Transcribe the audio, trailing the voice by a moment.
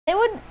They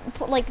would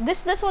put, like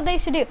this. That's what they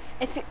should do.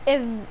 If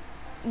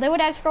they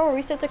would add scroll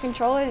reset the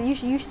controller, you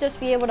should just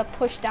be able to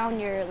push down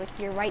your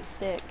your right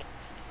stick,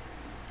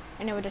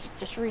 and it would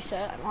just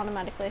reset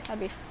automatically.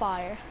 That'd be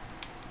fire.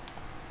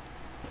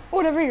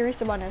 Whatever your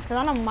reset button is, because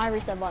I know my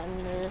reset button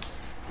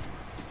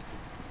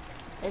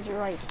is your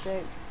right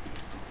stick.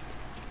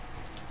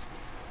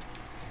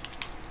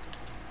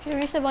 If your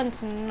reset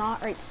button's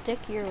not right stick,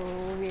 you're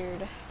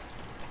weird.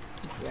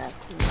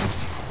 Exactly.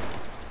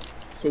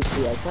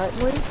 60 headshot,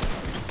 boys.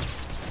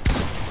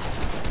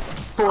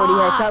 40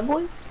 headshot,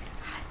 boys.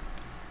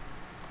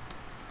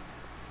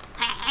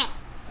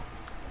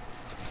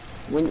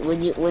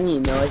 When you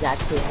know it's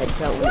actually a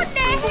headshot. What the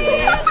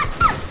hell?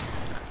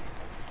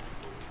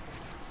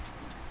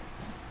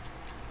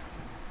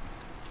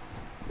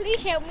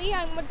 Please help me,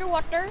 I'm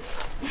underwater.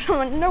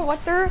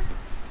 Underwater?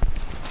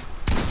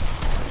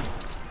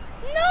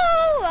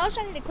 No! I was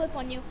trying to clip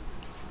on you.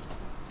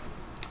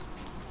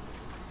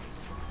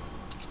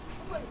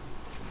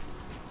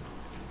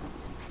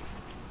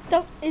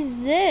 The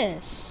is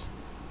this?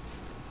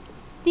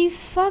 The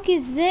fuck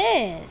is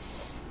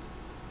this?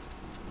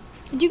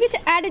 Did you get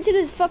to add it to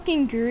this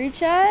fucking group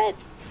chat?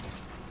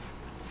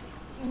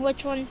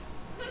 Which one?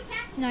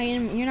 No,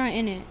 you're not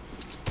in it.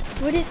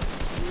 What the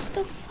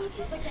fuck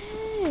is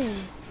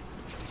this?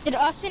 Did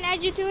Austin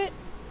add you to it?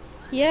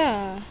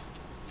 Yeah.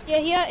 Yeah,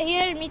 he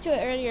added me to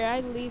it earlier. I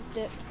leaved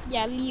it.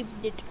 Yeah,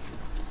 leaved it.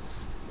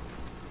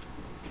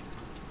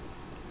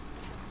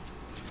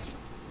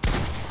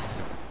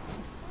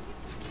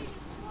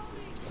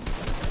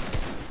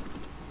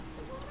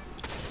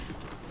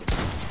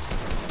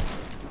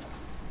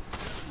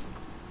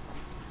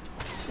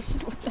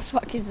 What the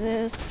fuck is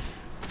this?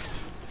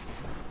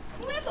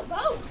 We have a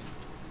boat.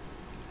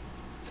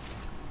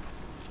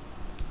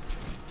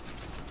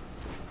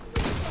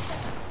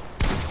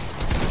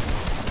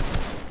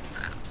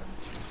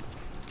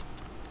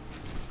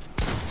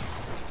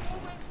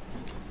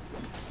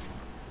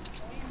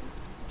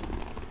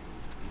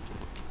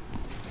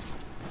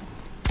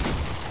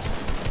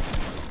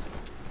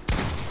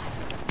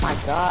 My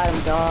God,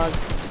 I'm dog.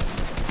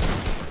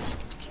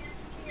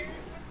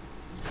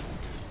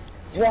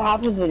 So what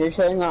happens when you're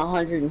showing on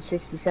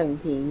 167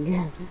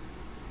 ping?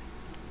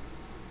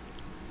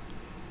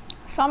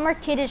 Summer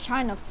kid is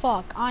trying to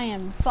fuck. I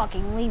am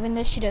fucking leaving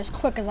this shit as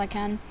quick as I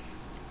can.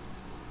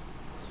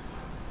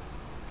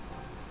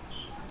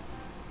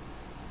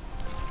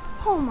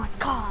 Oh my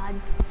God.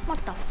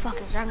 What the fuck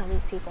is wrong with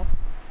these people?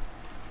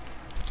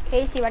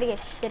 Casey, ready to get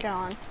shitted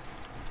on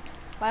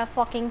by a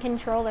fucking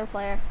controller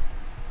player.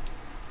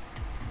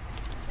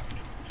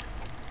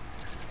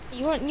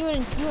 You want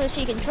to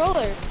see a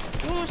controller?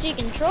 You want to see a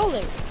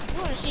controller?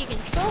 You want to see a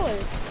controller?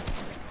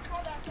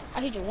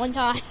 I hit you one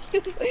time.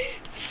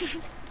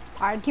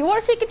 Alright, do you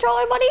want to see a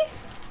controller, buddy?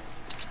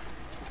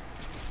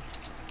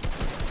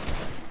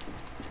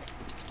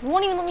 You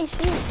won't even let me shoot.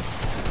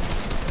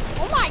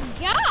 Oh my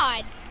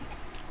God!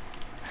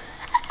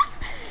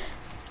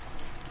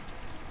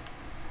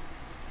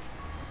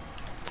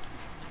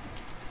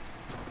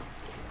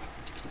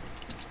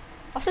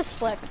 What's this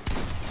flick?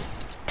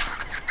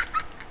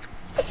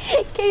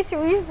 Casey,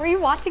 were you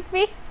watching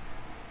me?